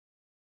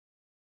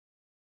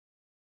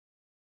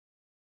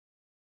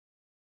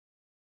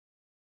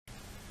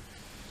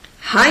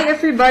Hi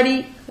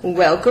everybody,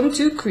 welcome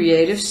to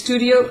Creative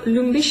Studio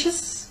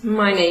Loombicious.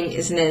 My name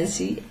is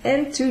Nancy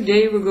and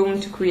today we're going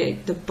to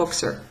create the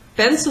boxer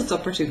pencil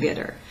topper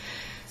together.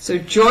 So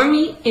join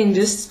me in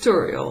this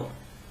tutorial.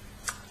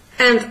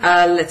 And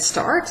let's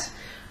start.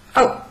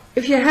 Oh,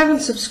 if you haven't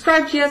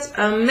subscribed yet,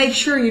 make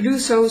sure you do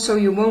so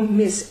you won't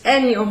miss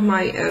any of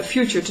my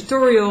future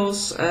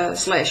tutorials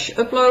slash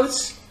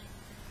uploads.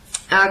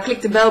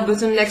 Click the bell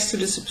button next to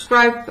the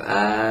subscribe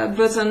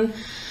button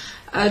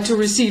to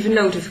receive a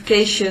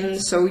notification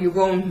so you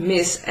won't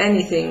miss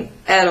anything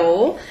at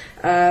all.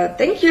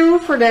 Thank you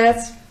for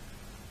that.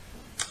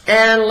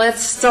 And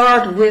let's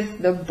start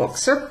with the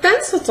boxer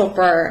pencil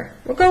topper.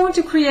 We're going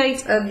to create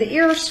the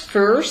ears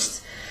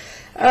first.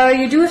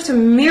 You do have to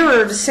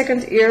mirror the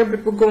second ear,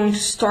 but we're going to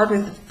start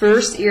with the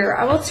first ear.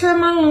 I will turn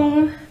my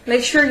loom.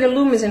 Make sure your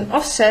loom is in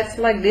offset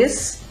like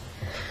this.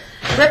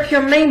 Grab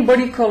your main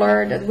body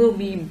color, that will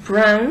be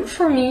brown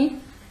for me.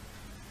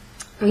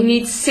 We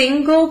need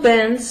single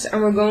bands and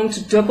we're going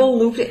to double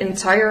loop the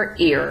entire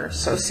ear.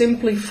 So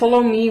simply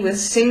follow me with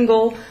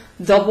single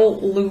double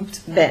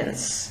looped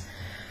bands.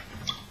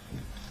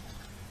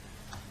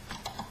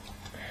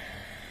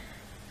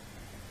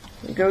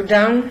 We go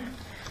down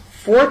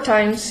 4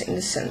 times in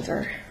the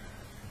center.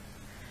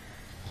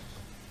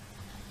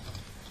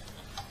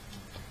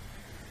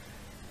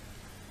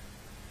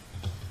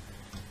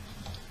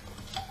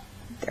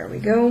 There we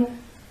go.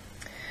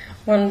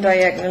 1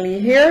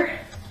 diagonally here.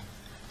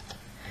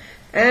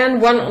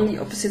 And 1 on the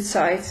opposite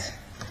side.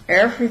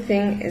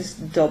 Everything is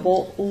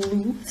double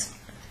looped.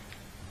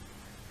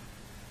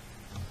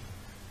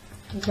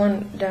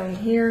 1 down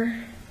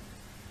here.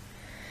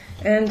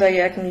 And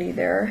diagonally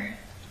there.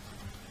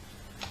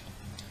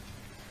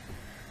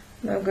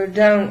 Now go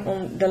down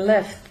on the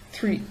left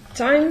 3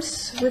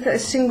 times with a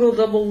single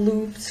double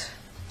looped.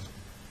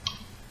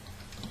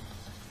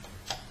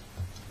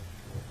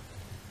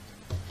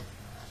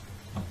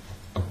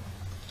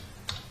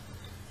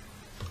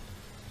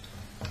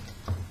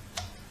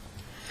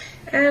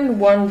 And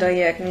 1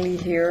 diagonally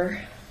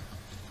here.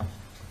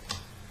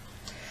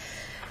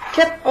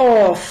 Cap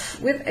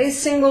off with a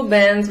single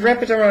band,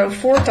 wrap it around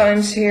 4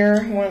 times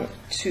here. 1,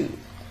 2,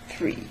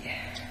 3,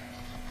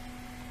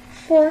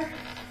 4.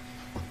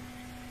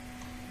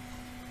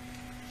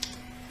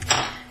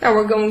 Now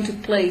we're going to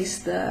place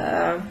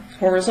the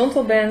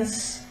horizontal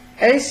bands,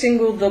 a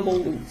single double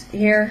loop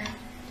here,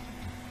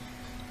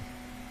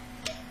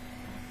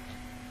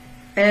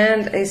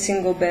 and a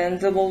single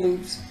band double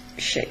looped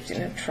shaped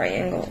in a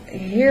triangle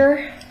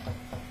here,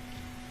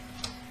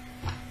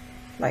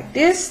 like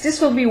this.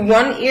 This will be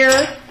 1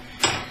 ear.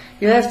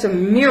 You have to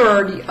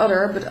mirror the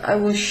other, but I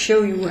will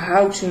show you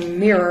how to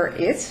mirror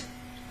it.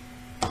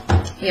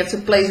 You have to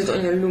place it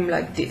on your loom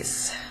like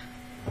this.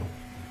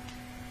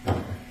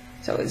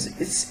 So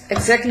it's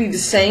exactly the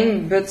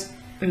same but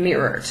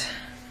mirrored.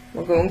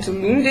 We're going to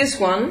loom this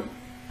one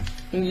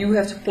and you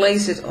have to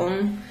place it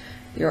on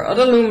your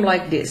other loom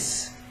like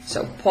this.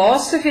 So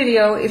pause the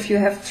video if you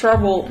have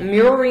trouble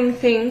mirroring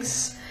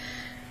things.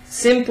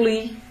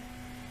 Simply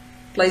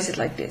place it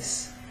like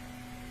this.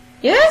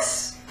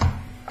 Yes?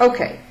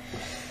 Okay.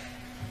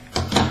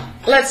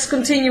 Let's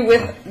continue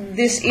with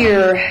this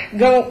ear.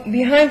 Go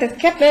behind that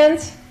cap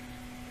band.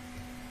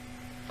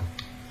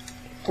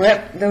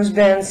 Grab those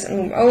bands and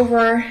loom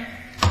over.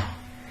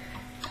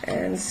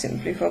 And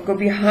simply go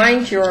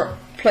behind your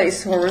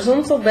placed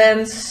horizontal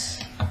bands.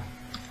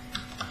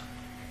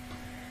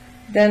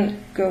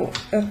 Then go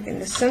up in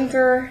the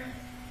center,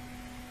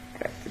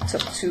 grab the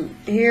top 2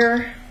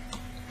 here,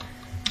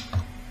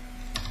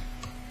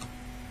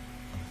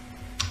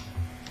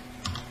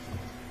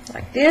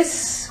 like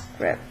this,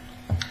 grab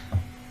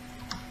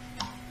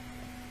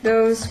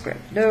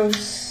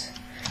those,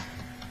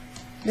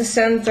 the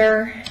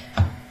center,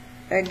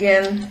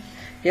 again,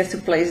 you have to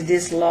place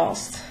this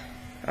last,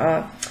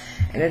 and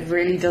it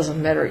really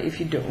doesn't matter if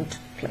you don't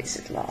place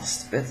it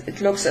last, but it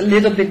looks a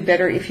little bit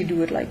better if you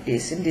do it like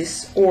this, in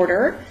this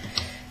order.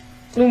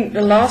 Loom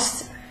the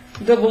last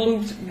double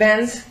looped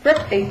band,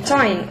 grab a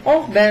tying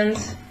off band,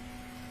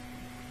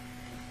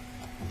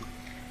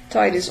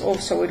 tie this off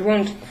so it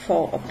won't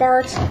fall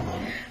apart.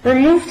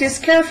 Remove this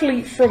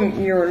carefully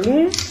from your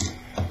loom.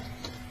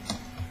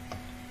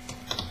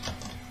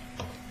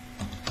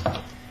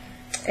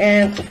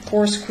 And of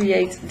course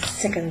create the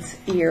second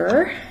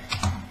ear.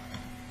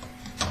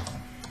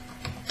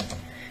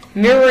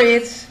 Mirror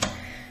it,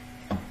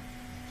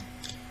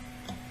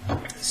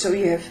 so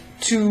you have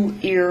 2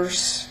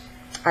 ears.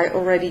 I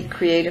already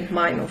created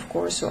mine, of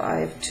course, so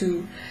I have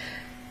 2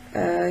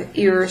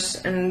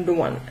 ears, and the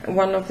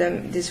one of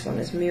them, this one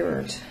is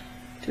mirrored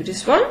to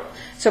this one.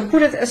 So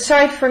put it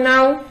aside for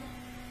now.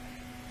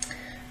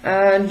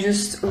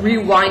 Just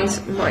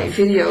rewind my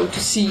video to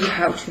see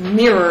how to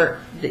mirror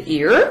the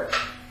ear.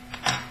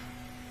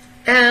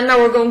 And now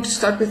we're going to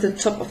start with the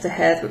top of the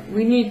head.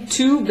 We need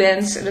 2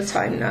 bands at a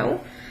time now.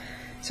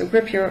 So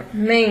grab your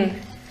main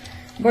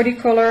body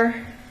color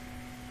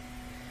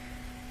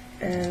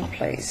and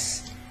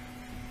place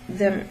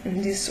them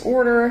in this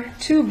order,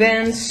 2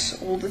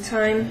 bands all the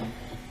time.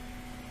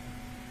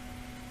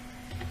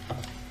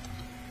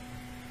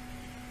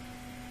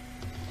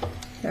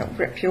 Now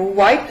grab your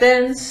white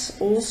bands,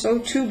 also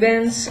 2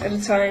 bands at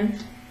a time.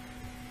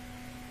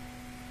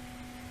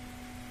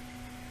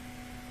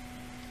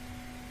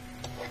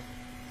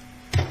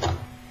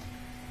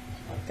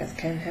 That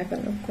can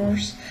happen, of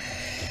course.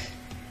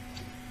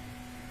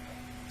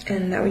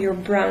 And now your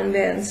brown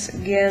bands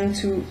again,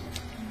 to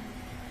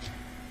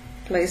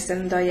place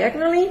them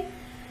diagonally.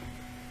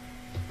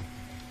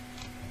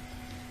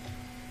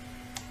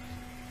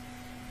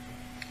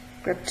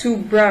 Grab 2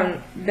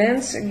 brown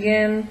bands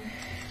again,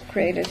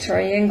 create a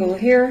triangle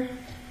here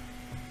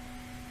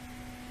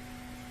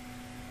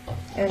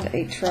and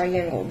a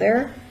triangle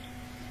there,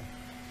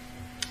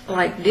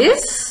 like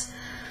this.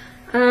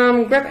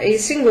 Grab a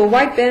single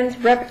white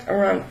band, wrap it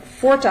around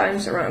 4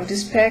 times around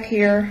this peg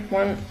here.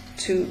 1,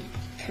 2,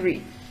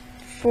 3,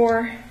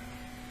 4.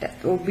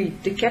 That will be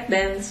the cap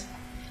band.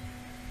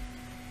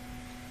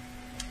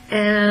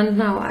 And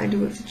now I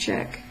do have to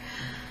check.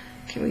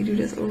 Can we do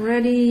that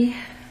already?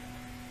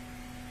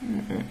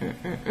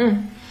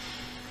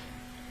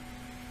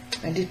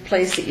 I did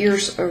place the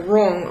ears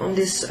wrong on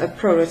this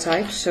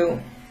prototype,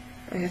 so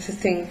I have to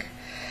think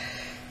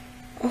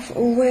of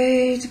a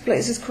way to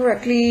place it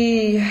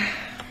correctly.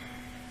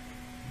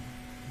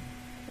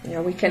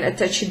 Yeah, we can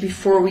attach it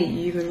before we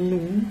even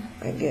loom,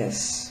 I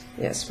guess.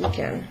 Yes, we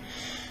can.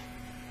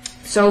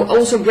 So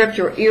also grab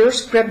your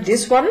ears, grab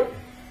this one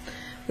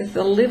with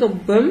a little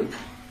bump.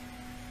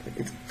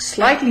 It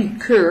slightly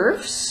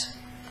curves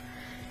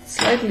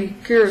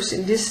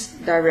in this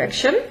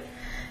direction,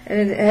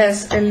 and it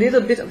has a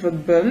little bit of a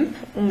bump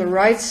on the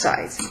right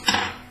side.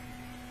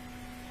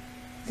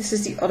 This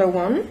is the other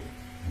one.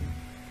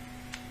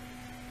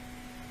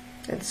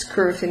 It's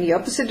curved in the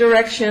opposite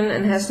direction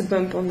and has the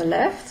bump on the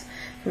left.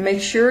 And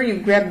make sure you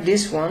grab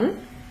this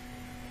one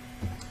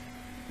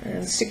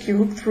and stick your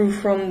hook through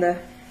from the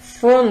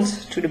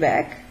front to the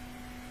back.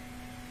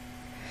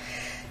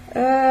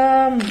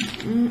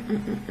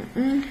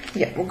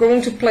 Yeah, we're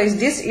going to place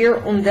this ear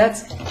on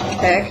that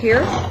peg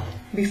here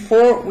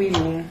before we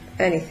loom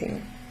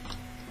anything.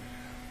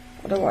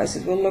 Otherwise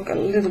it will look a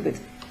little bit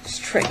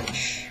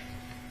strange.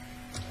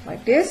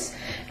 Like this.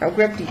 Now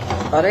grab the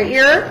other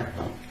ear.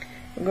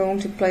 We're going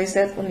to place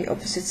that on the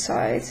opposite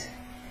side.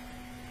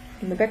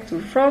 From the back to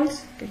the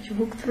front. Get your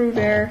hook through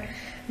there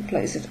and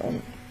place it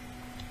on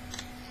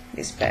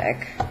this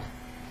peg.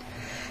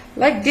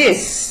 Like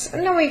this.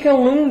 And then we can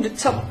loom the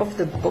top of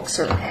the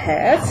boxer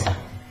head.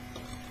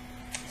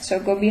 So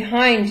go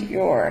behind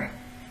your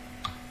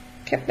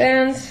cap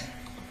band,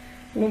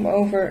 loom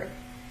over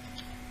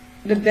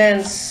the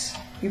bands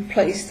you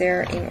place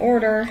there in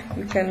order.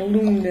 You can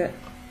loom the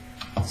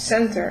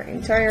center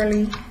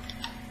entirely.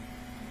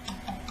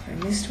 I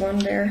missed one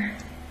there.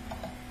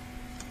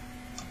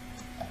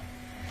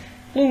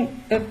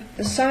 Loom up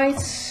the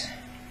sides.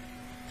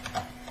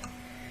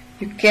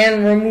 You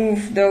can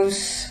remove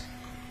those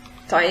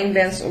tying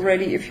bands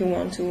already if you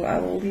want to. I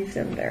will leave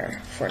them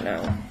there for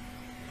now.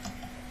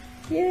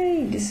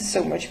 Yay, this is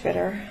so much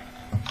better.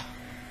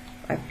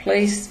 I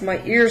placed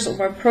my ears on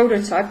my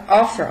prototype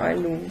after I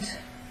loomed,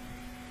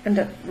 and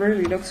that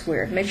really looks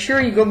weird. Make sure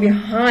you go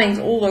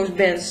behind all those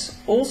bands,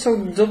 also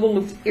the double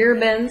looped ear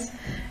band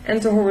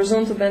and the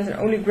horizontal band, and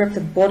only grab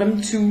the bottom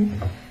 2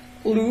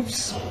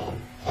 loops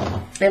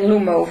and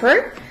loom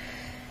over.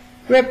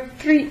 Grab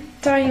 3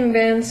 tying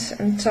bands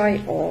and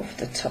tie off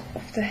the top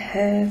of the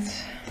head.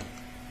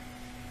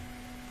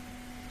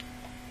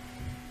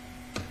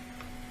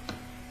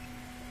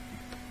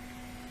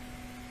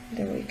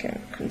 Then we can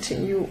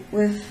continue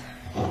with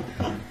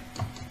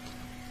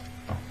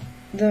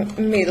the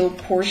middle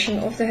portion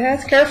of the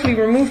head. Carefully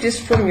remove this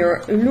from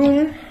your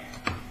loom.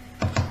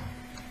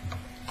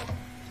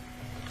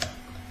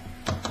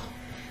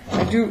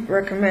 I do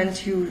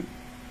recommend you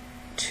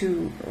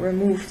to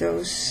remove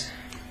those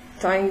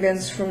tying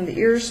bands from the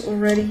ears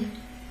already,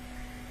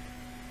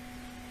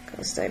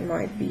 because they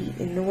might be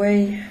in the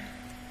way.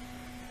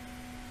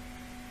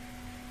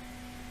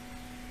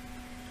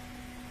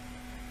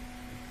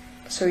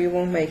 So you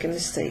won't make a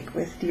mistake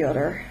with the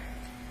other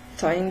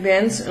tying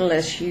bands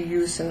unless you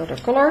use another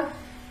color.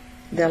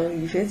 Then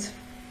leave it.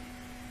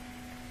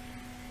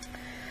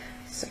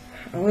 So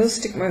I will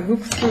stick my hook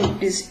through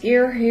this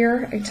ear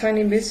here a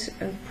tiny bit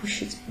and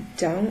push it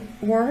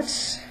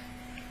downwards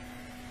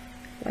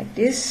like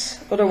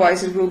this,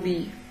 otherwise it will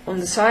be on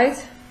the side.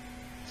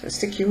 So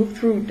stick your hook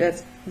through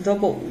that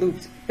double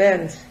looped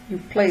band you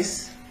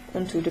place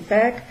onto the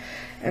peg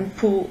and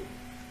pull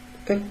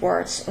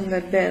upwards on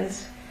that band,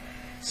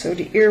 so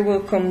the ear will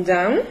come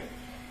down.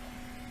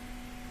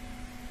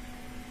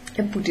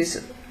 And put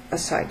this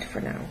aside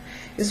for now.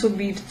 This will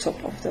be the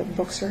top of the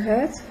boxer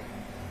head.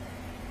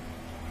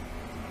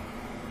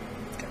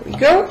 There we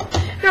go.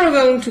 Now we're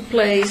going to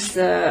place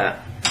the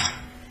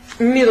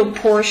middle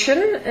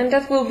portion, and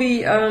that will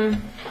be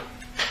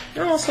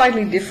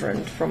slightly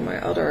different from my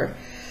other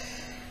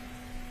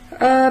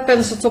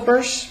pencil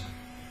toppers.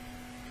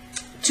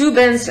 2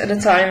 bands at a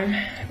time.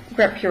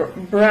 Grab your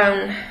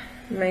brown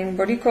main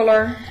body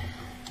color.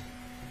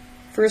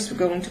 First we're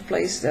going to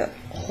place the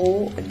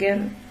hole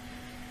again.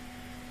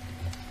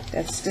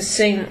 That's the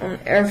same on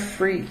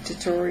every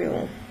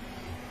tutorial.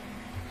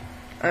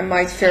 I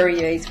might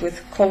variate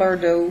with color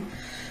though,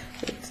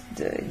 but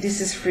this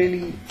is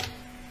really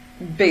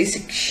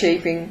basic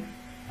shaping.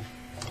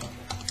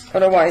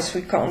 Otherwise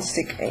we can't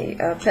stick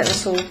a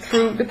pencil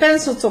through the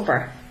pencil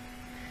topper.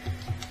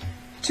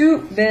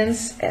 2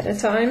 bands at a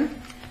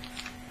time.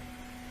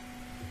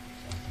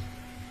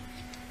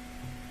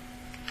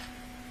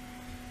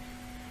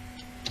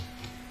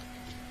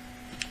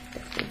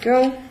 There we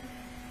go.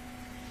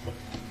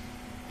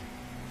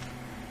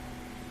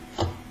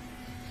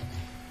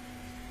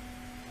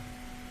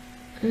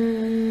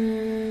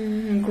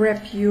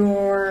 Grab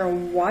your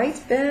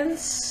white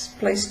bands,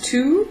 place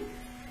 2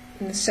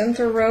 in the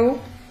center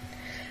row.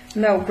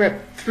 Now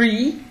grab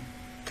 3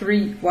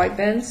 white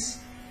bands,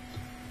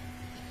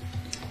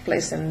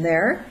 place them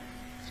there,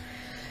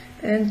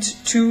 and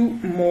 2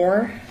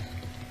 more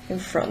in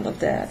front of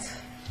that.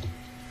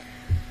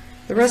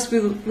 The rest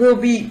will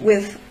be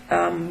with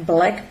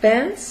black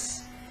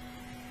bands,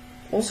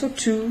 also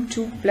 2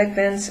 black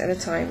bands at a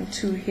time,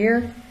 2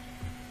 here,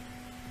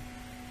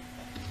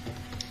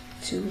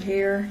 2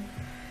 here,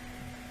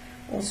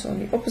 also on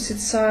the opposite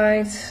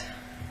side,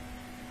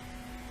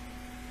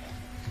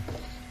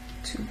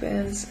 2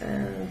 bands,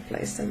 and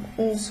place them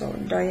also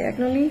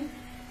diagonally.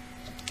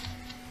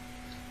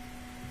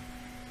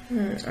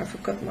 I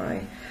forgot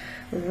my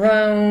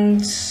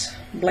round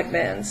black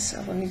bands.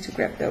 I will need to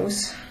grab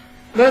those.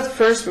 But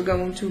first we're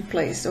going to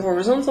place the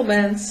horizontal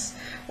bands,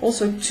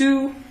 also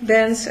 2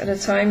 bands at a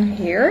time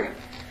here.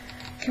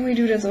 Can we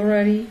do that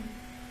already?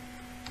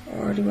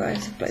 Or do I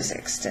have to place the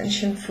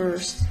extension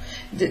first?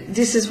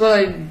 This is what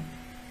I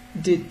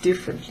did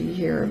differently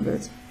here,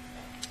 but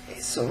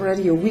it's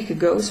already a week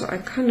ago, so I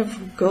kind of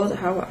forgot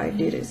how I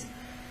did it.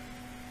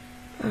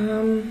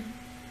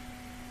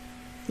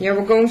 Yeah,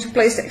 we're going to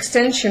place the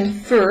extension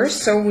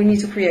first, so we need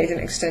to create an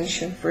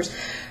extension first.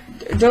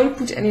 Don't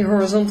put any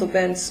horizontal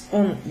bands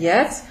on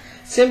yet.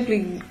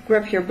 Simply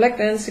grab your black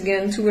bands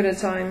again, 2 at a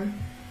time.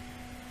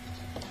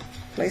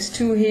 Place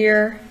 2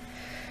 here,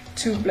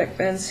 2 black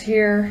bands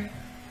here.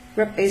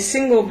 Grab a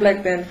single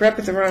black band, wrap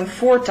it around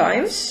 4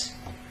 times.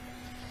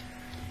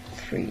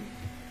 3,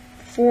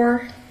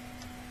 4.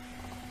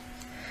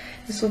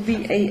 This will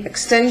be a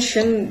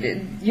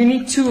extension. You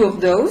need 2 of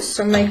those,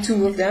 so make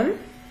 2 of them.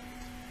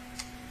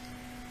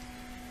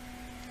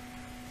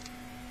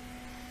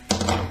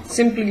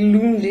 Simply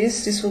loom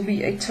this. This will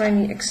be a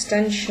tiny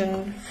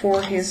extension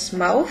for his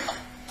mouth,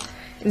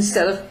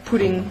 instead of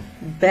putting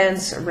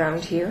bands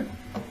around here.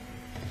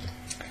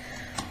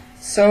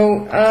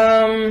 So,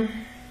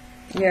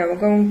 yeah, we're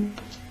going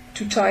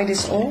to tie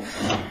this off.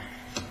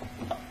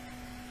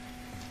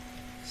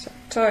 So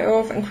tie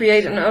off and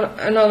create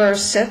another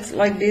set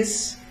like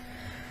this.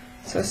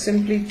 So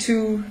simply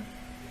 2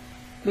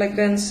 black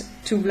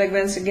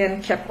bands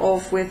again, cap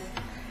off with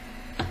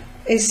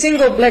a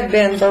single black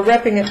band by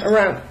wrapping it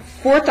around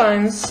 4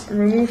 times.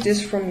 Remove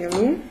this from your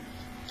loom.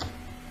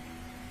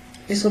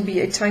 This will be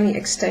a tiny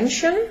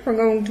extension we're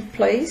going to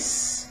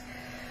place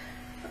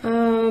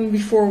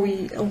before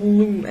we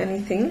loom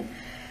anything.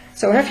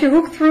 So have your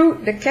hook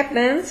through the cap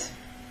band.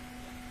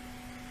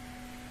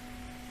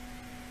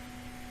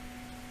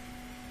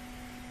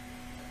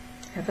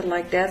 Have it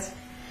like that.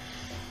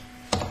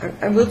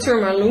 I will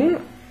turn my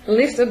loom,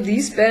 lift up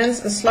these bands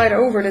and slide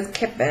over that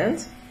cap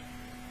band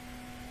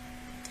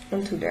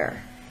onto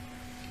there.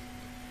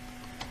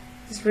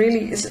 This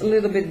really is a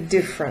little bit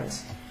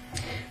different,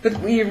 but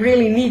we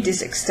really need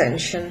this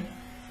extension.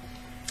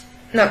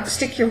 Now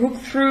stick your hook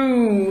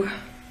through.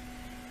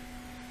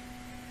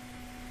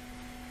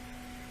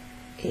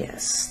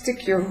 Yes,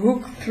 stick your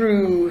hook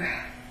through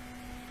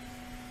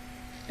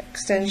the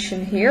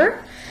extension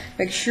here.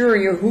 Make sure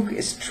your hook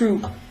is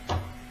through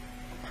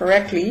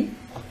correctly,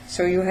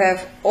 so you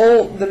have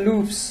all the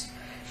loops.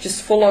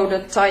 Just follow the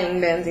tying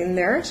band in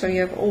there, so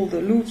you have all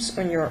the loops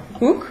on your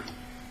hook.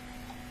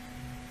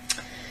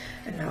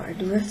 And now I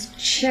do have to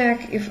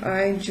check if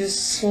I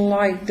just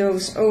slide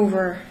those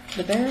over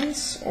the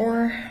bands,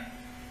 or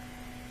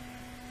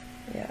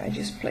yeah, I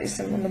just place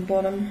them on the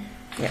bottom.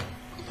 Yeah.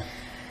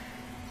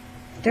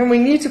 Then we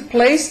need to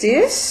place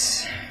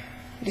this.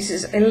 This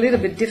is a little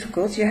bit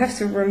difficult. You have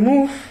to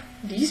remove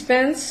these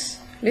bands,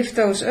 lift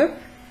those up,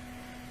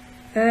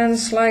 and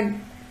slide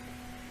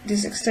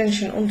this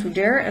extension onto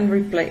there and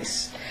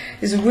replace.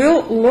 This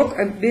will look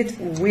a bit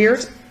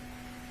weird,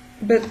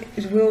 but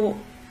it will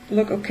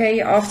look okay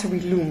after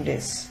we loom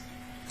this.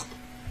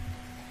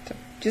 So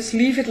just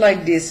leave it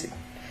like this. It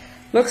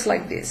looks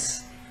like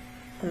this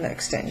on the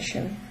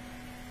extension.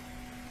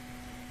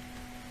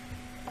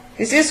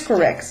 This is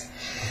correct.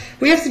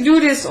 We have to do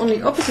this on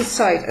the opposite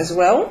side as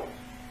well.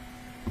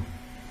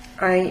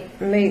 I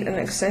made an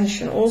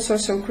extension also,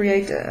 so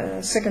create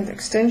a second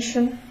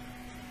extension.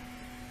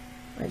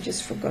 I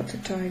just forgot to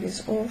tie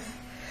this off.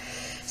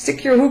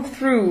 Stick your hook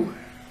through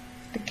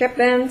the cap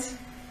band.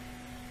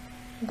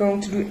 I'm going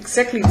to do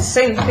exactly the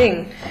same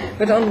thing,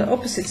 but on the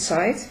opposite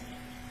side.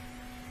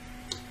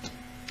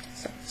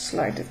 So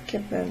slide the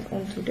cap band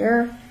onto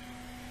there.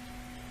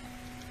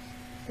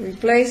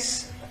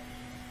 Replace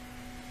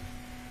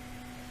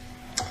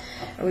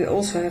we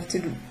also have to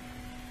do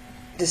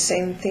the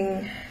same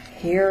thing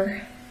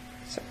here.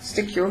 So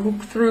stick your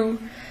hook through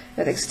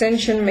that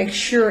extension, make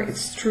sure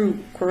it's through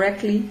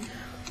correctly,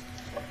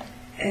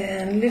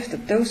 and lift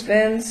up those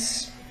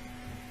bands.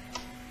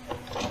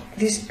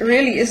 This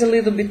really is a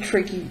little bit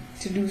tricky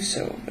to do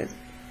so, but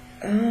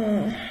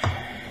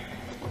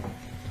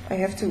I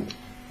have to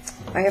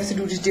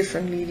do this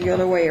differently, the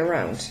other way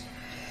around.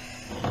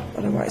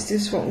 Otherwise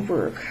this won't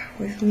work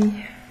with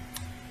me.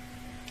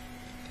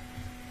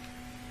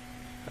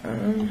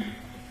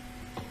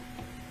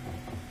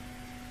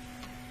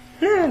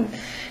 No,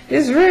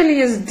 this really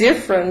is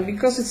different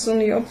because it's on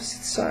the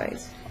opposite side.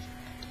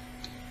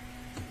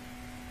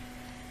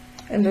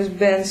 And those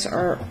bands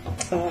are,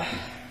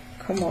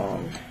 come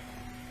on.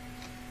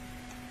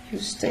 You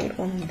stay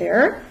on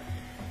there.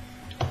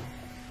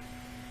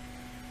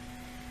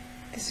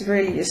 This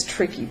really is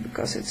tricky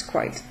because it's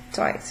quite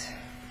tight.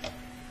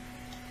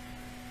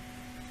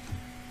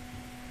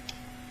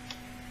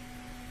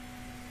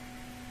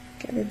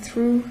 Get it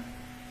through.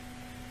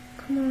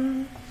 Come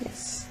on.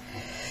 Yes.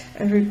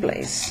 And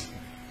replace.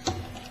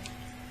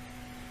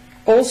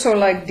 Also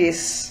like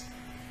this.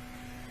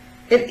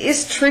 It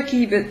is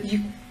tricky, but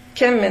you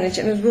can manage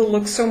and it will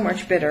look so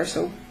much better.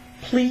 So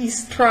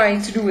please try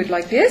to do it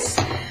like this.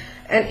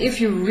 And if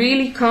you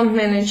really can't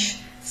manage,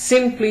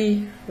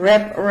 simply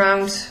wrap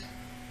around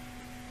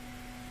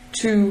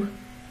 2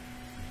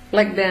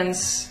 black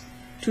bands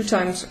 2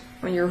 times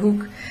on your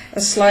hook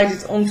and slide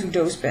it onto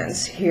those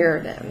bands here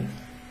then,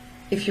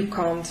 if you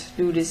can't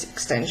do this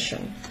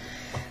extension.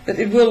 But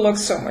it will look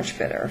so much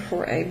better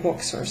for a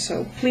boxer,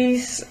 so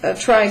please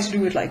try to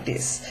do it like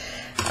this.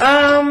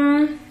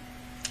 Now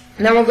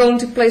we're going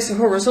to place the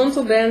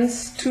horizontal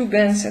bands, 2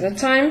 bands at a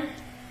time.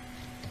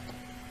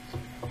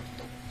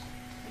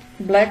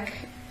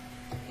 Black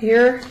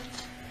here,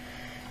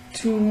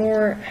 2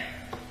 more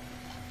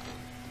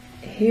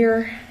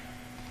here,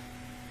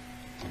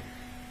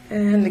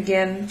 and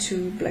again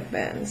 2 black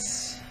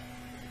bands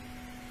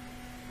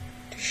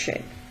to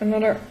shape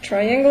another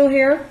triangle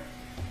here.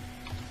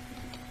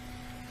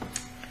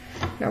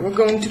 Now we're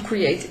going to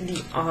create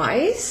the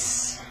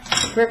eyes.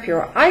 Grab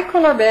your eye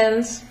color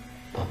band.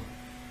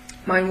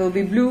 Mine will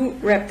be blue,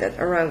 wrap that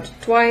around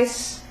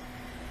twice.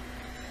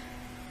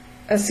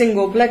 A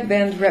single black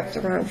band wrapped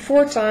around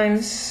 4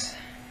 times.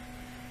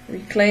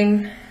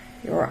 Reclaim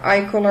your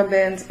eye color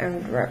band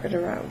and wrap it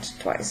around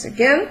twice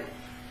again.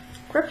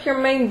 Grab your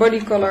main body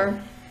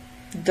color,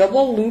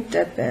 double loop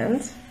that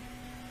band,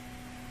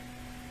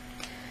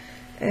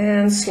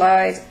 and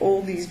slide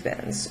all these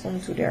bands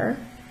onto there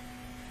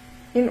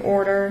in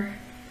order.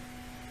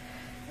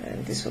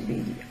 And this will be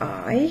the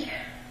eye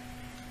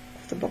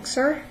of the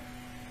boxer.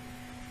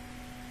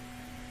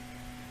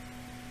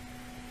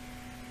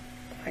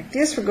 Like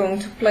this, we're going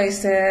to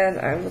place that.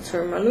 I will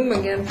turn my loom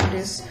again for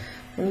this,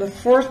 from the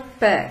 4th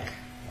peg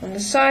on the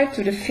side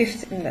to the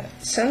 5th in the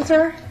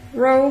center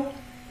row.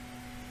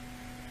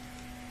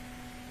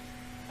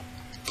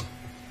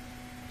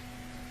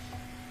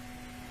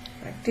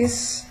 Like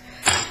this.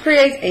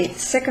 Create a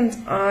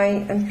second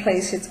eye and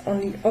place it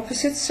on the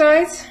opposite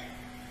side.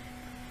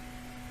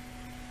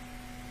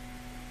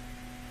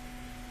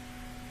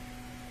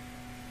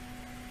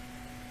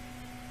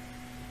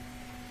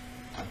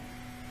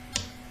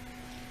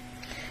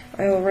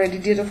 I already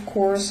did, of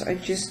course. I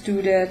just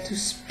do that to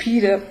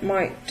speed up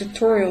my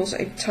tutorials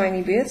a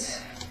tiny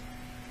bit.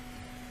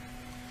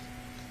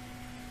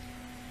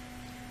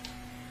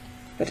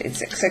 But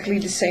it's exactly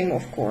the same,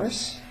 of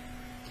course.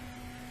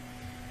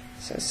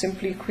 So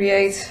simply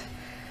create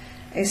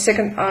a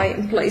second eye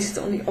and place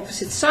it on the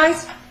opposite side.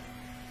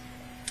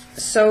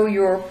 So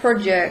your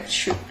project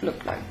should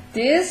look like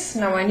this.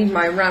 Now I need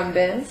my round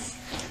bands.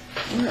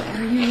 Where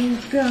are you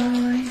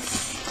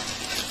guys?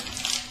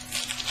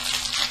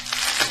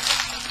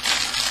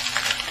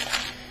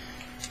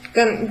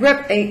 Then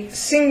grab a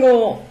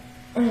single,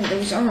 oh,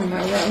 those are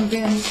my round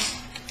bands.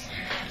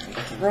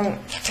 Wrong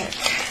tag.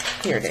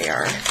 Here they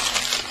are.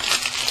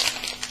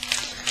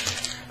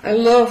 I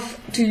love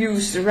to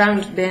use the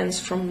round bands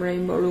from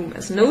Rainbow Loom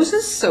as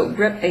noses, so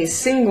grab a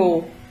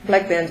single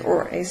black band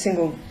or a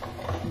single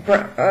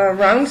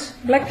round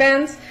black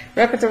band,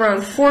 wrap it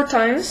around 4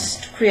 times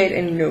to create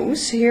a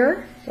nose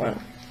here. 1,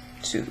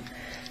 2,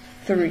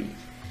 3,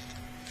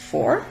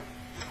 4.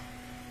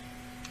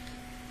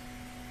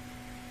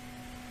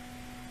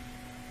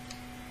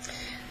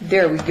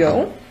 There we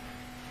go.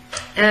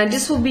 And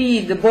this will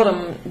be the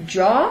bottom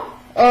jaw,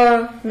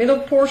 middle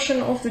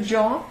portion of the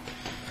jaw.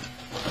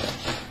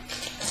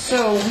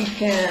 So we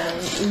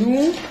can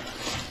loom.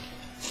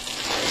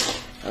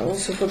 I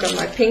also forgot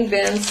my pink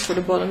bands for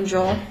the bottom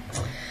jaw.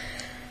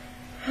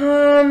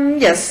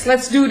 Yes,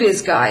 let's do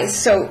this, guys.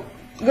 So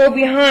go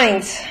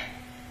behind.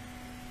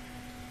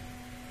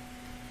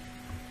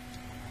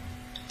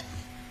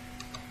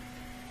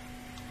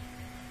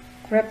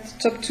 Grab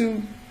the top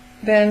 2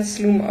 bands,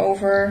 loom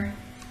over.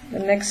 The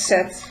next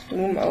set,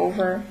 loom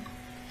over.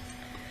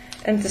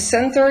 And the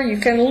center, you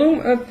can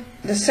loom up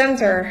the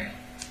center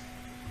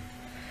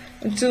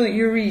until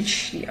you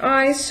reach the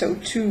eyes, so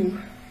 2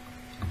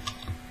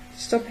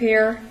 stop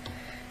here.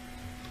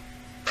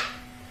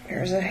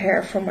 There's a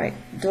hair from my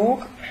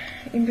dog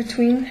in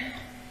between.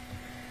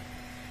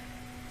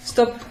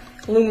 Stop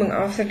looming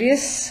after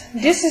this.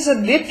 This is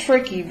a bit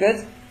tricky,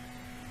 but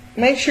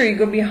make sure you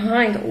go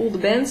behind all the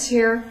bands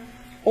here.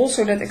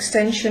 Also that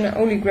extension,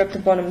 only grab the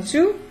bottom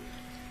two.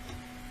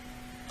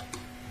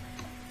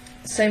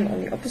 Same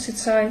on the opposite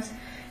side.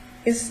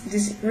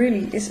 This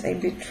really is a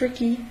bit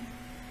tricky.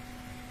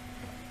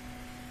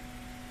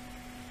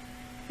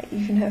 I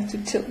even have to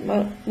tilt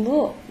my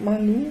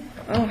loom.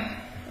 Oh,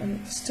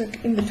 I'm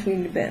stuck in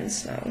between the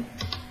bands now.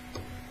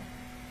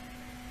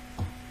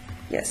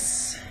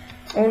 Yes,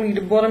 only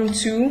the bottom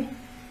two.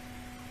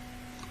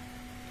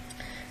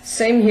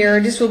 Same here,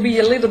 this will be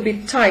a little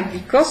bit tight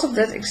because of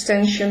that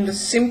extension, but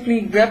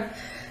simply grab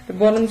the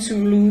bottom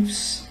two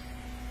loops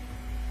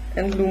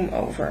and loom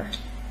over.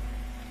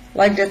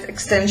 Like that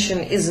extension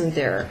isn't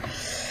there.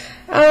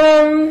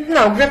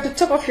 Now grab the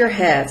top of your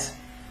head.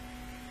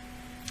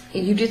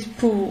 You did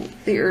pull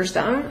the ears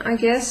down, I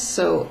guess,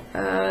 so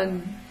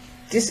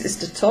this is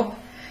the top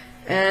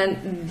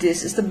and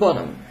this is the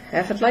bottom.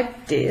 Have it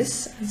like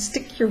this and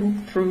stick your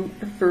hook through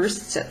the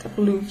first set of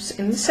loops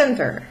in the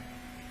center.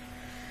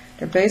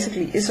 There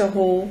basically is a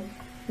hole.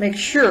 Make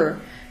sure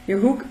your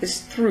hook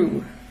is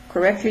through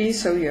correctly,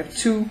 so you have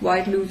two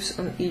white loops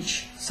on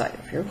each side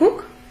of your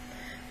hook.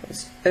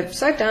 It's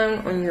upside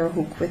down on your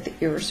hook with the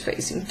ears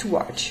facing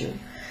towards you.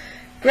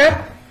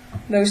 Grab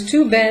those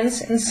two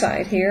bands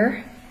inside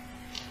here,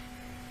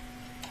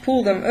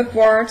 pull them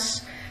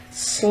upwards,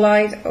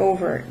 slide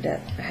over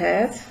that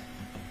head,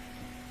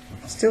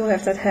 still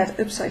have that head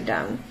upside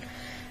down,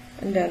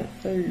 and then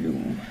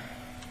loom.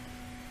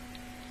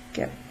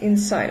 Get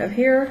inside of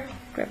here,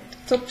 grab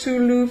the top two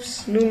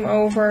loops, loom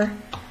over,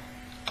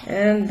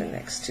 and the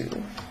next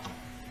two.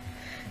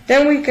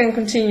 Then we can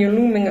continue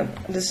looming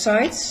up the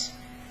sides.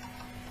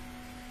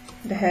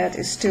 The head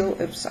is still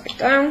upside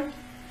down.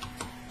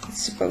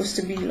 It's supposed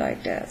to be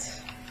like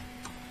that.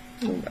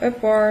 Loom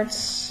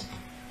upwards,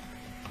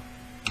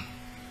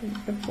 loom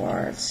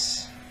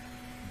upwards,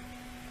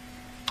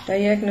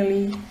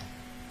 diagonally,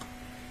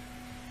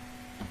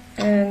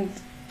 and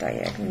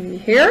diagonally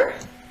here.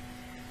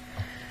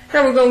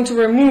 Now we're going to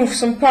remove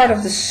some part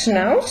of the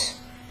snout.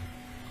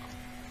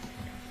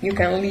 You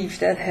can leave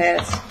that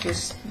head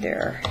just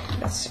there,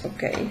 that's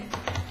okay.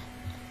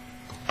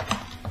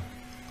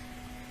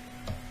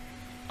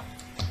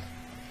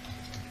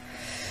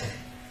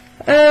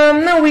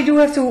 Now we do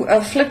have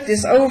to flip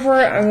this over.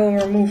 I will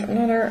remove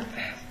another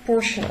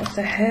portion of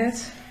the head.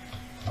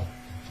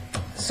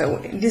 So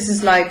this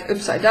is like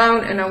upside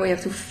down, and now we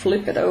have to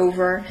flip it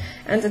over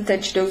and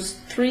attach those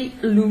three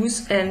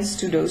loose ends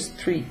to those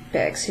three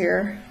pegs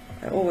here.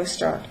 I always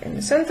start in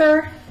the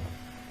center,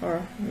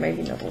 or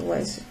maybe not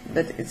always,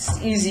 but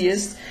it's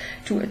easiest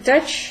to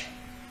attach.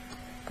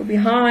 Go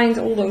behind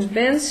all those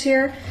bands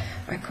here.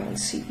 I can't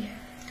see.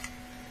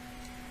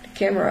 The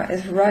camera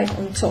is right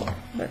on top,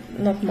 but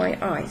not my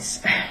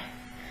eyes.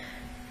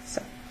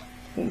 So,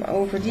 loom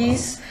over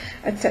these,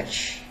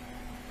 attach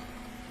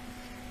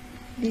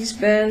these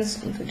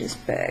bands onto this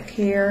peg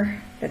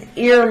here. That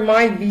ear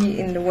might be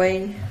in the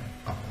way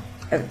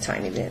a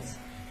tiny bit.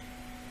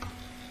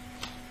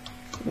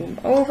 Loom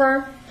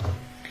over,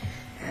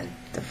 and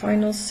the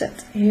final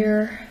set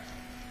here.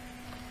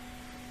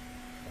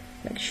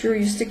 Make sure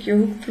you stick your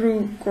hook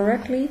through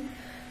correctly.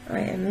 I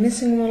am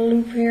missing one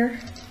loop here.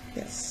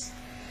 Yes.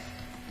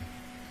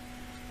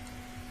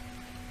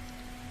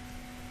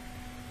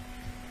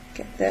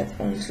 Get that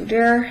onto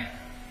there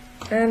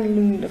and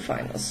loom the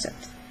final set.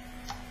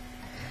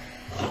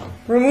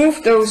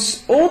 Remove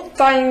those old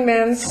tying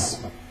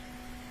bands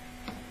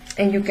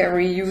and you can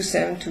reuse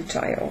them to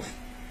tie off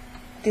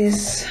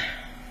this,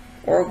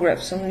 or grab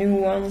some new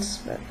ones,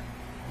 but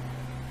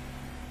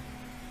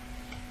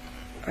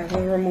I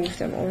will remove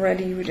them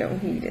already. We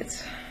don't need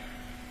it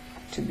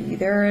to be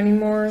there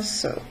anymore,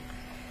 so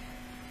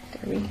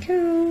there we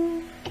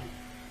go.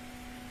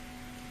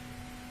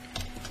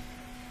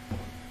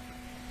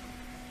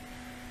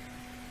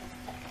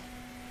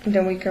 And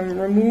then we can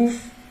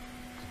remove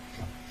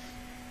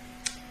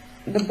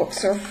the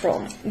boxer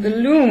from the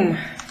loom.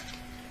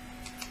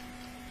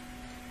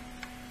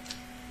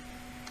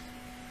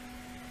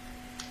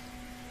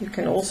 You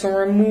can also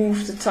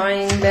remove the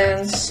tying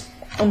bands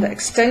on the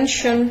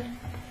extension,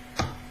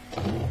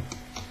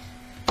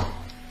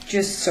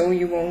 just so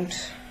you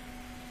won't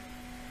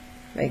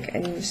make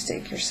any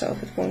mistake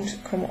yourself. It won't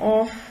come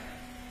off.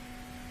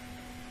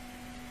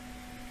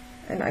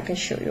 And I can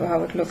show you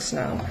how it looks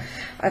now.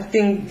 I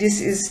think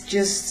this is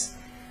just,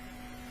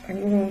 I'm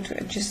going to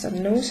adjust that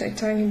nose a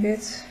tiny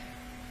bit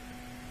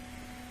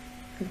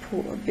and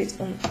pull a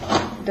bit on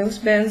those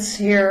bands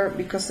here,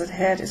 because that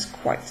head is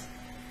quite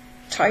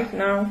tight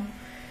now.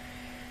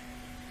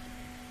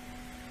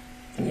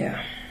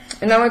 Yeah,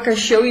 and now I can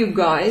show you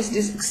guys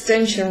this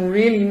extension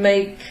really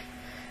made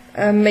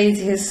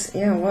his,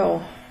 yeah,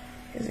 well,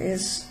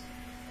 his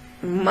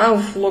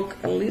mouth look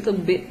a little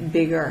bit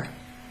bigger,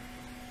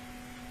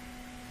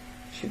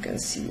 as you can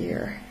see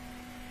here.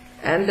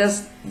 And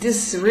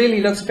this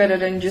really looks better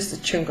than just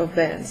a chunk of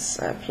bands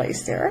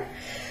placed there.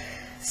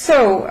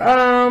 So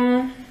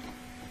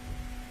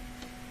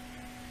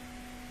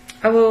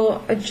I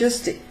will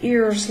adjust the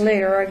ears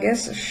later, I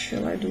guess. Or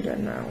shall I do that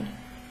now?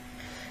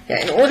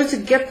 Yeah, in order to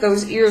get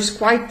those ears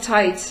quite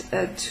tight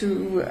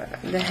to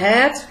the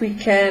head, we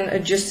can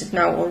adjust it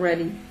now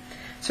already.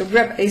 So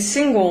grab a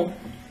single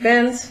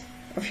band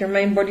of your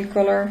main body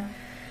color.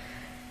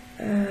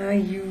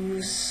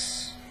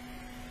 Use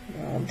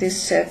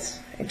this set.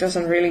 It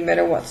doesn't really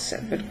matter what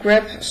set, but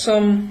grab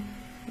some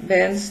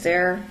bands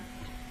there.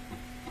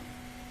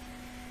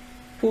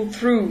 Pull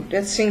through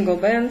that single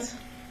band.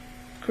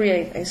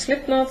 Create a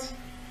slip knot.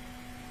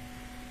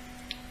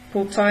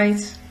 Pull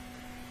tight.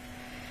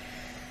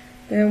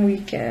 Then we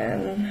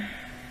can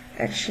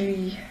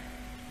actually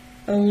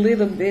a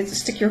little bit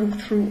stick your hook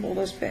through all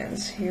those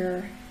bands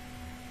here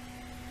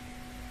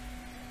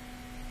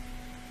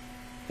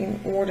in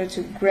order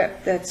to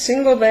grab that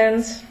single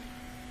band.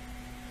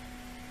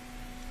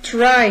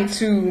 Try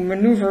to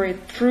maneuver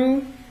it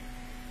through.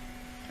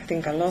 I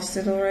think I lost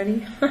it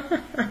already.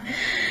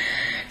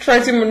 Try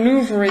to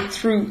maneuver it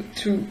through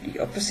to the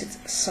opposite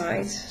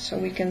side so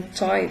we can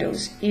tie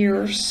those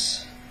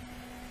ears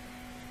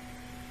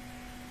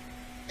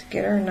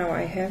together. Now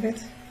I have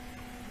it.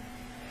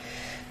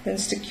 Then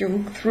stick your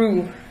hook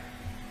through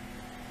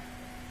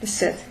the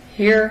set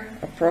here,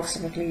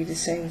 approximately the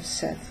same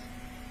set.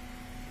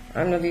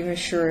 I'm not even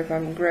sure if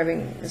I'm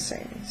grabbing the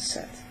same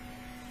set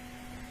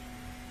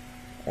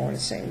or the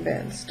same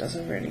bands,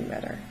 doesn't really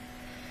matter.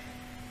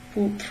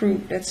 Pull through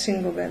that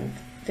single band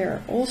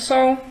there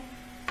also.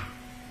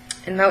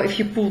 And now if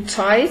you pull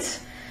tight,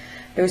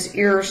 those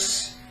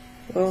ears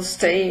will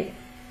stay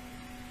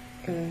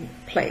in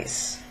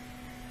place.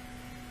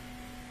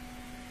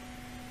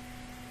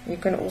 You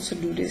can also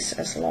do this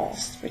as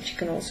last, but you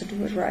can also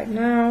do it right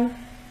now.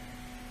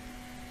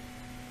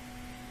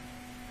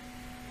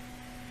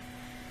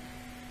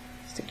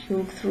 Stick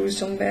your hook through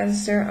some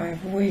bands there. I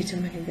have way too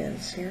many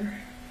bands here.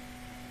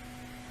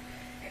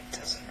 It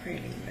doesn't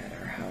really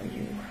matter how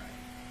you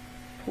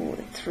pull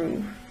it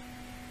through.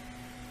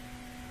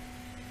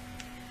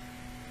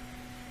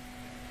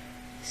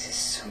 This is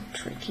so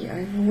tricky. I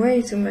have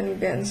way too many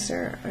bands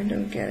there. I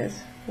don't get it.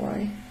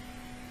 Why?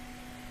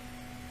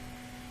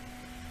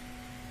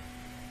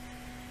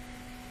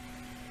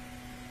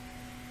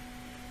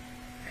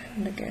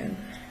 And again.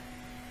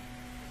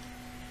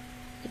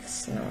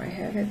 Yes, now I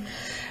have it.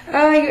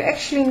 You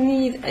actually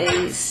need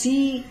a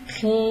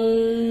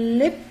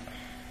C-clip.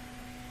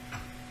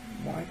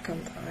 Why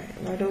can't I?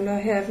 Why don't I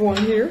have one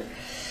here?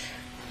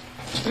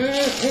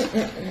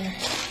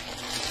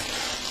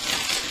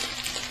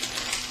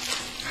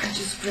 I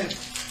just grabbed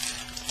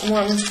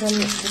one from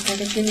it because I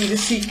think you need a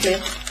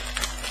C-clip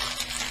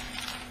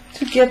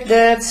to get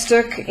that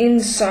stuck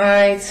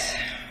inside.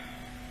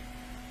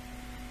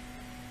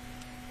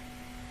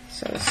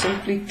 So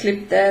simply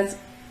clip that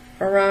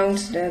around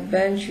that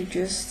band you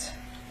just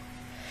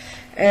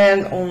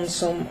and on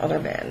some other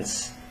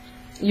bands.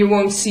 You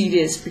won't see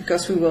this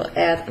because we will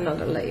add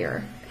another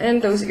layer,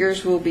 and those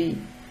ears will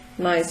be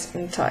nice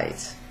and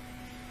tight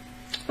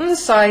on the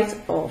side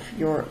of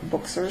your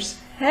boxer's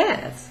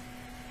head.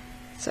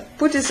 So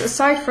put this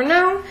aside for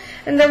now,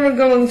 and then we're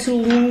going to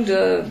loom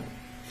the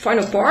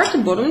final part, the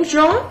bottom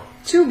jaw,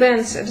 2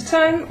 bands at a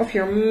time of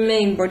your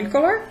main body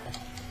color.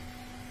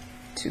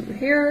 2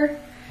 here.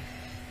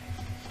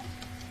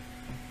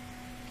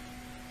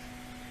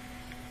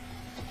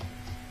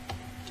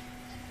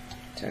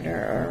 So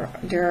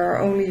there are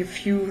only a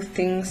few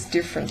things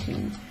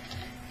differently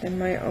than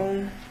my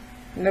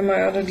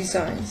other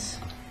designs.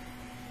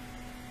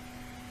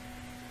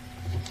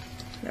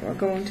 Now we're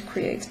going to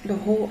create the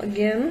hole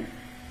again.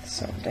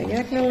 So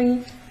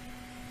diagonally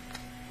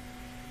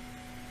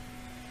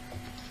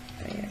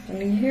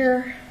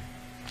here,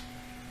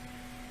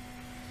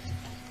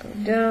 go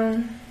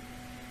down,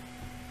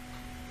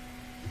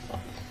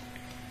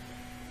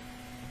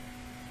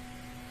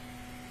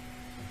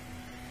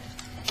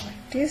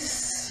 like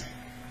this,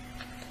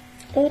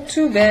 all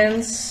 2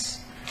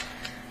 bands.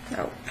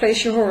 Now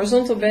place your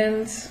horizontal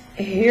band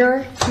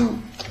here, 2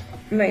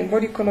 main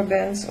body color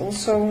bands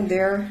also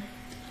there,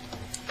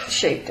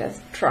 shape that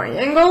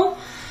triangle.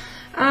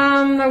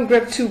 Now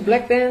grab 2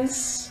 black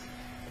bands.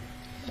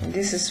 And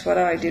this is what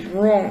I did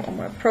wrong on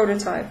my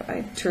prototype.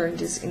 I turned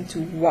this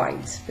into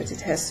white, but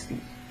it has to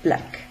be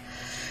black.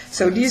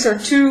 So these are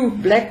 2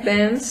 black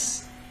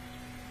bands,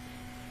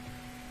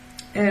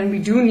 and we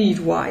do need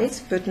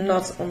white, but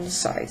not on the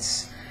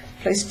sides.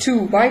 Place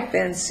 2 white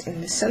bands in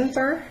the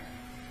center,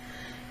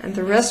 and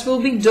the rest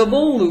will be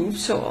double looped,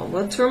 so I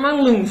will turn my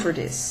loom for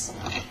this.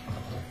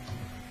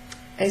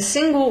 A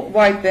single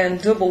white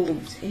band double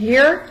looped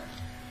here,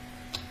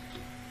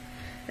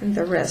 and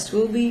the rest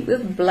will be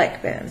with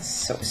black bands.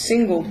 So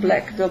single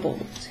black double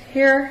looped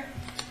here,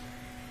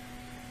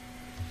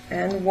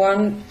 and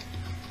 1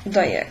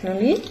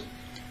 diagonally,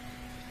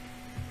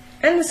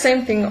 and the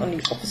same thing on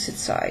the opposite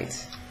side.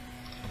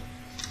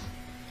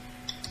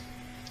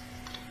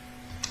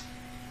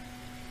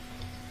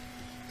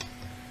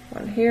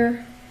 One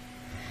here,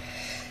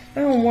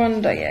 and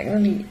one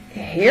diagonally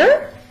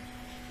here,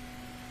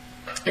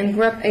 and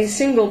grab a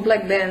single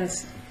black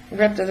band,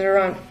 wrap that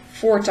around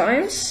 4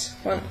 times,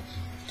 1,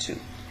 2,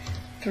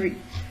 3,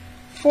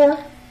 4,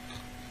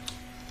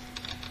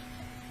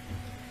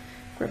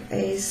 grab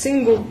a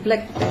single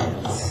black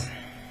band,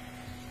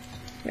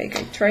 make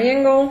a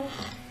triangle,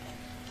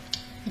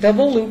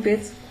 double loop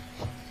it,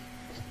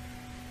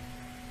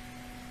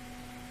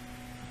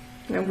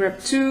 now grab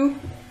 2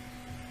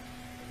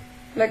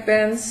 black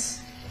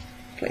bands,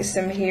 place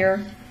them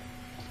here,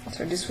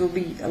 so this will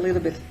be a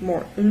little bit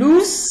more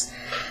loose.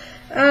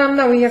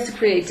 Now we have to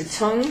create the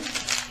tongue.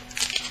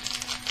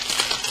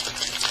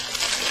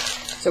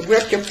 So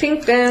grab your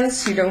pink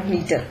bands, you don't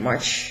need that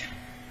much.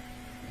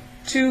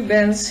 2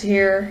 bands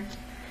here,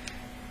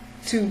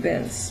 2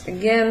 bands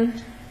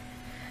again,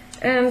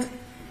 and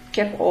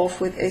cap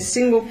off with a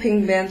single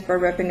pink band by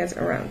wrapping it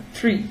around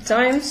 3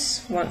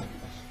 times. 1,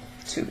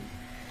 2,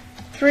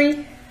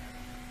 3.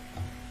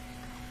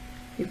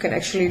 You can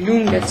actually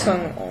loom that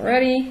tongue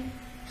already.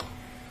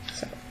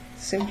 So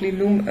simply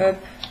loom up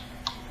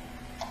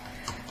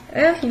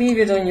and leave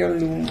it on your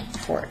loom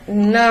for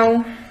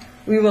now.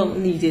 We will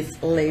need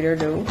it later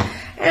though.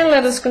 And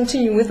let us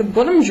continue with the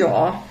bottom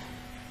jaw.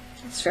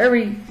 It's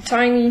very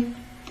tiny.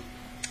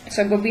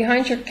 So go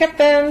behind your cap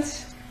band,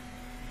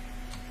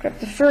 grab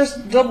the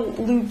first double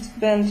looped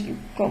band you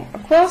come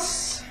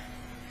across,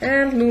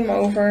 and loom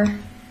over.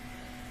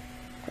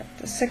 Grab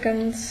the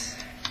second,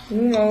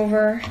 loom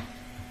over,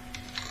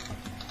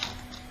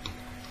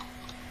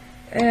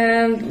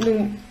 and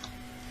loom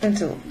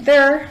until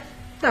there.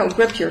 Now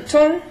grab your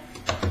tongue,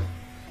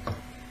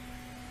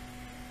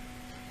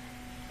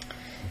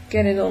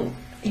 get it on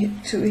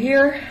to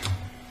here,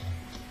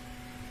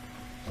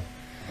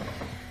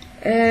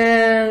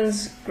 and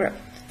grab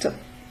the top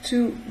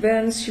 2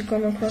 bands you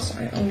come across.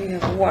 I only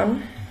have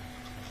 1.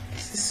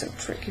 This is so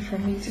tricky for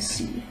me to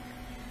see.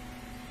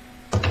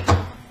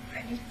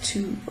 I need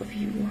 2 of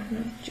you,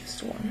 not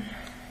just 1.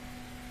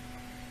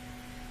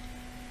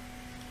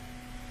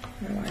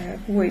 Now I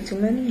have way too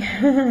many.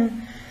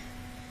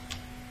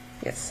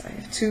 Yes, I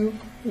have 2.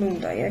 Loom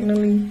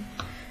diagonally,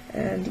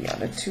 and the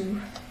other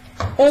 2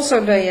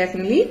 also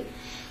diagonally.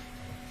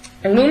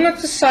 And loom up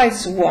the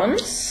sides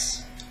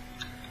once,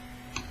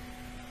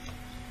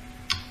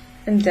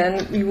 and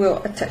then we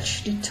will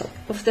attach the top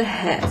of the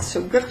head.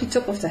 So grab the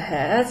top of the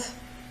head.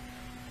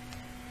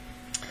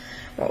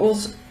 We're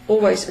also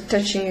always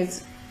attaching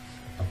it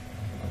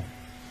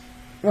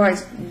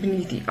right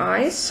beneath the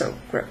eyes. So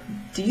grab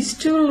these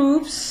 2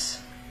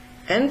 loops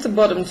and the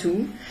bottom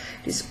 2.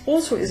 This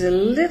also is a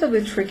little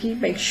bit tricky.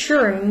 Make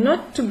sure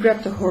not to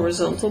grab the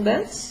horizontal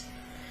bands,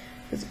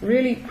 but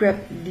really grab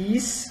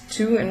these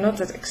 2 and not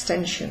that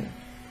extension.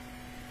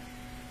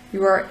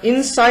 You are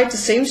inside the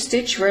same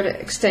stitch where the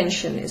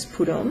extension is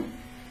put on,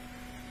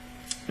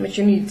 but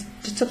you need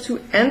the top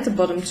 2 and the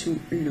bottom 2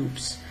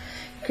 loops.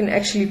 You can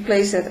actually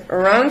place that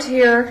around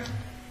here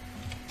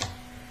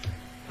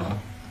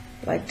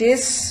like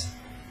this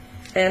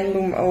and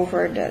loom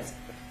over that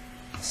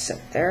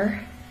set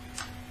there.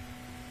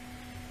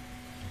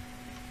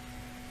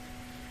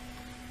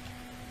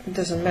 It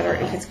doesn't matter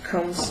if it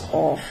comes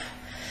off.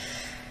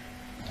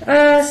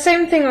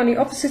 Same thing on the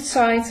opposite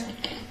side.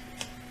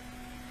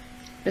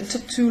 The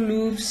top 2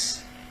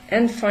 loops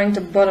and find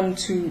the bottom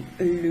 2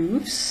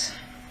 loops.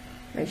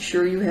 Make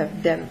sure you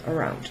have them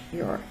around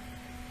your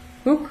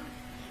hook.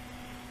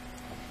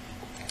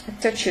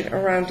 Attach it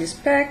around this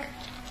peg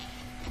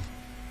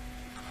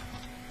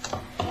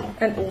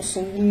and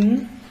also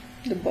loom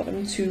the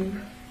bottom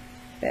 2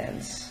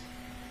 bands.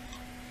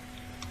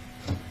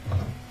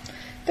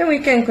 Then we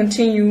can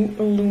continue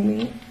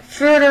looming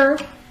further.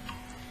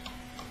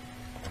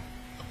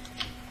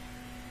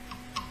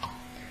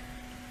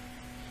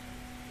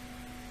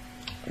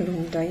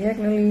 Loom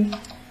diagonally,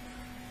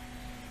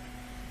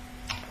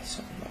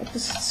 also on the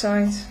opposite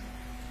side.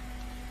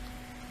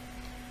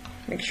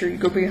 Make sure you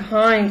go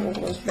behind all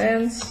those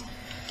bands.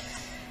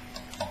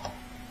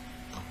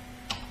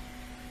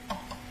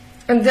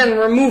 And then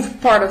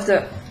remove part of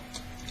the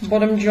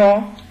bottom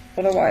jaw,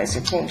 otherwise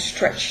it won't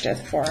stretch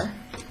that far.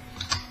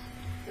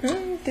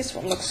 This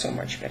one looks so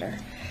much better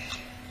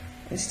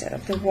instead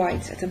of the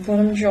white at the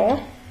bottom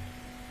jaw.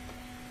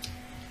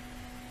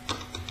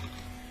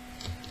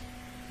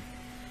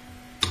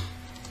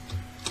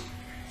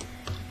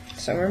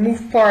 So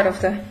remove part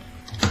of the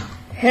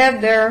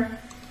head there.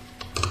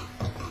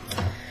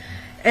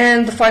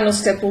 And the final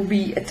step will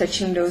be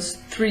attaching those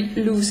 3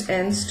 loose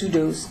ends to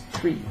those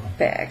 3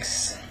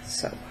 pegs.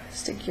 So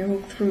stick your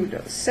hook through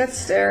those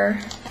sets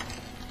there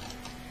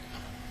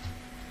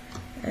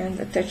and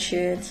attach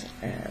it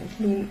and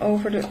loom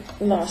over the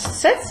last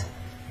set.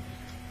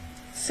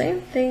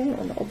 Same thing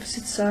on the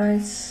opposite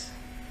sides.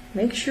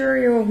 Make sure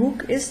your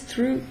hook is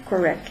through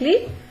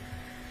correctly.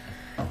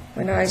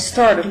 When I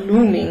started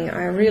looming,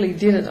 I really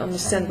didn't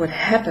understand what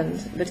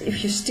happened, but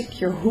if you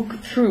stick your hook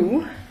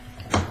through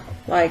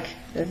like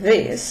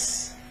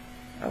this,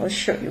 I will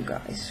show you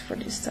guys for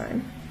this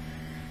time.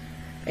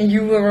 and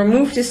you will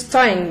remove this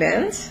tying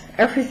band,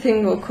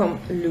 everything will come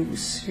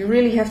loose. You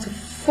really have to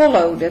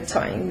follow that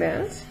tying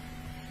band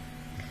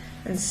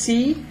and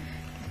see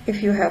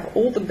if you have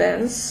all the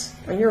bands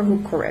on your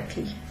hook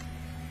correctly.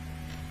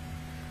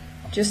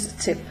 Just a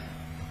tip.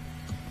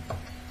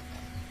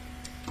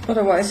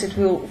 Otherwise it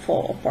will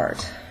fall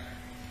apart,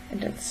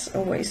 and that's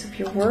a waste of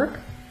your work.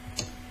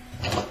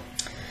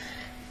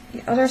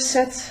 The other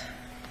set,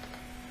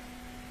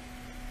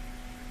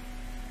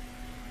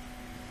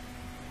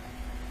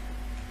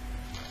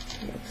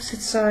 the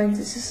opposite side.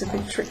 This is a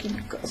bit tricky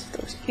because of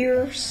those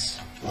ears,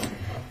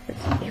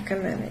 but you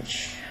can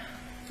manage.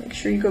 Make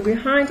sure you go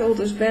behind all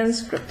those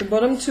bands, grab the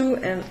bottom two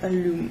and a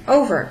loom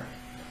over.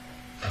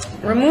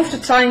 Remove the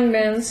tying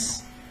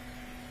bands,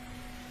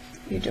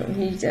 you don't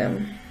need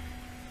them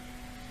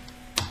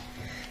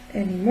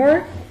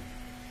anymore.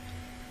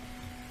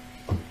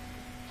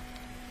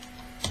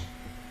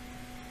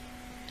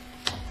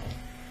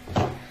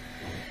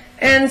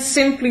 And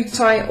simply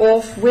tie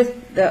off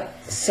with the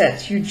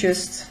set you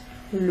just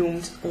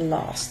loomed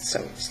last.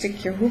 So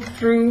stick your hook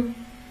through,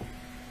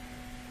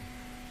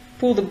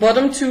 pull the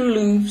bottom two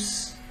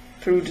loops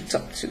through the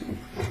top two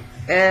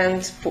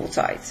and pull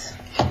tight.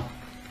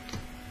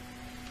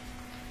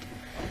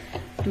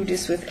 Do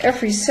this with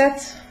every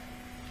set.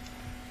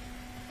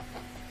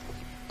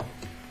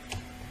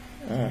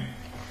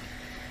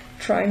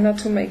 Try not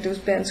to make those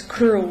bands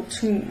curl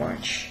too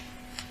much,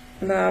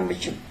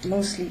 but you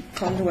mostly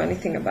can't do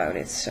anything about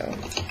it, so.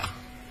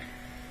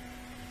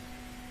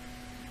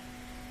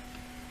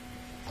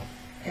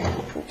 And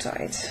pull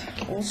tight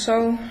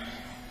also.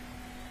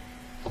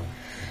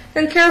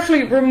 Then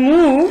carefully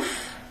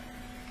remove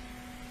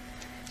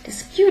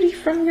this cutie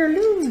from your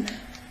loom.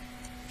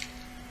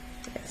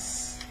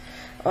 Yes.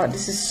 Oh,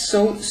 this is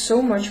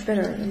so much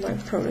better than my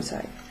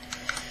prototype.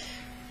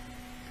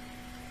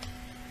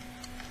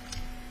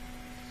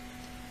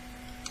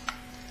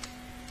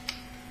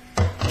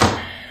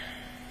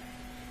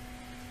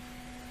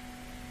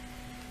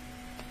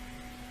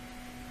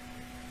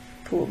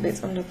 Pull a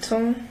bit on the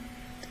tongue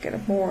to get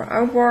it more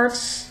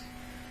outwards.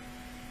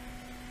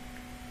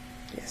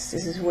 Yes,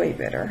 this is way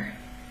better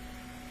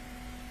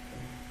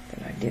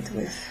than I did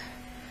with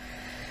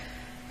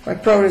my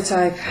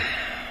prototype.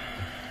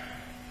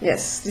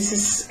 Yes, this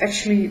is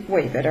actually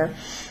way better.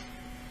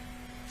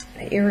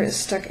 The ear is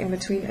stuck in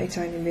between a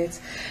tiny bit.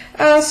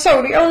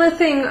 So the only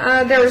thing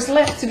there is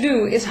left to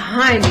do is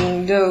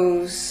hiding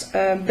those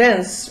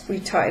bands we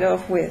tied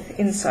off with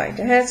inside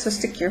the head. So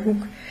stick your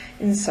hook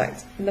inside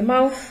the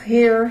mouth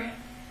here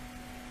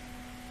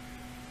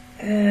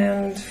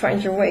and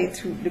find your way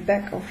through the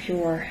back of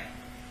your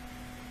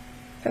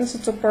pencil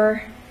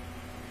topper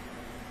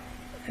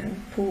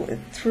and pull it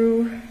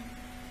through.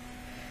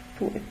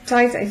 Pull it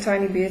tight a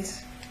tiny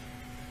bit.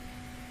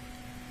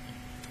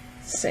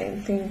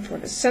 Same thing for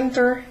the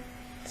center,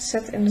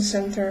 set in the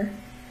center.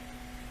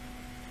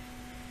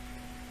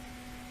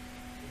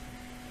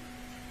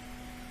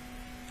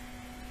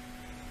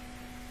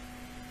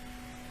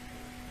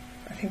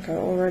 I think I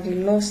already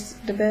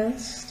lost the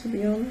bands, to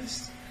be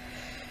honest.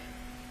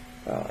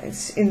 Well,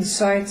 it's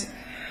inside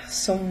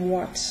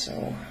somewhat,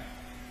 so.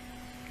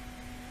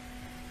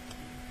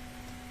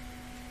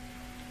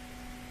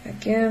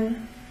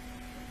 Again,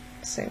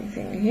 same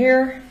thing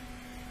here.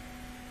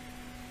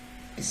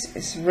 This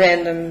is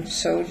random,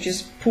 so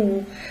just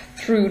pull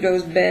through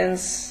those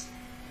bands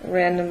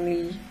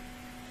randomly.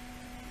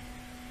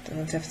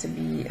 Doesn't have to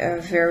be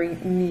very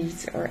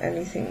neat or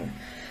anything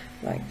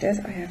like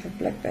that. I have a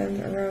black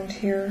band around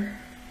here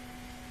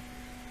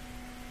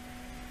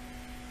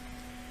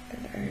that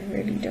I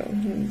really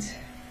don't need.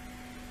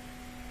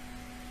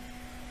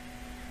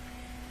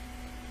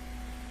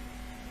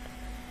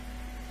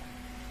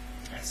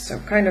 So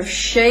kind of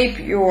shape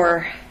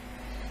your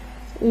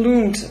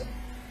loomed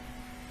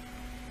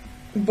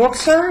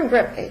boxer.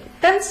 Grab a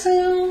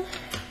pencil.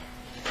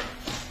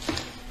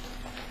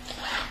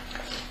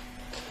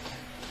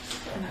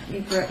 Let me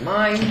grab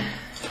mine.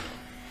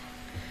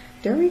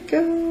 There we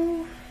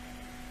go.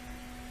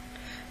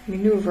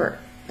 Maneuver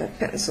that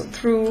pencil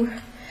through,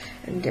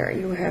 and there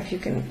you have, you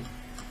can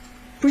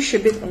push a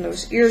bit on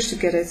those ears to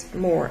get it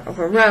more of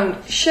a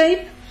round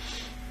shape.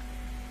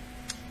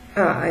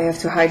 I have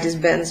to hide these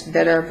bands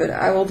better, but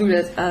I will do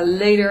that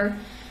later.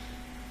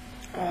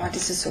 Oh,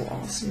 this is so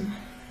awesome.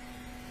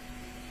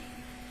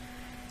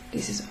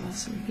 This is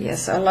awesome.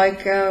 Yes, I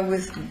like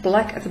with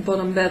black at the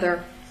bottom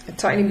better, a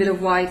tiny bit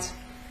of white.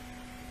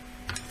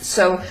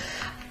 So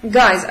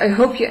guys, I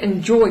hope you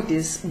enjoyed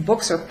this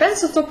boxer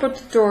pencil topper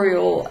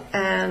tutorial,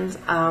 and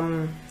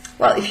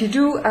well, if you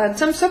do,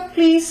 thumbs up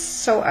please,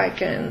 so I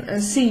can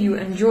see you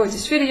enjoyed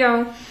this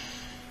video.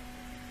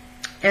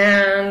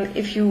 And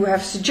if you have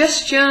a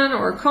suggestion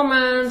or a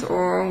comment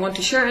or want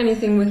to share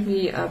anything with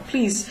me,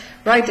 please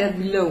write that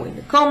below in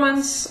the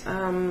comments.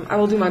 I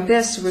will do my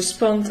best to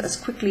respond as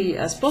quickly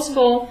as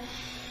possible.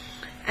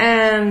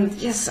 And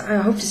yes, I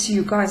hope to see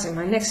you guys in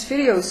my next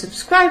video.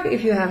 Subscribe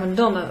if you haven't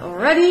done it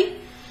already.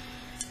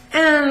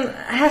 And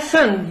have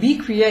fun, be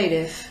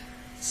creative.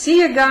 See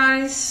you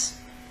guys.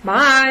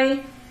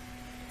 Bye.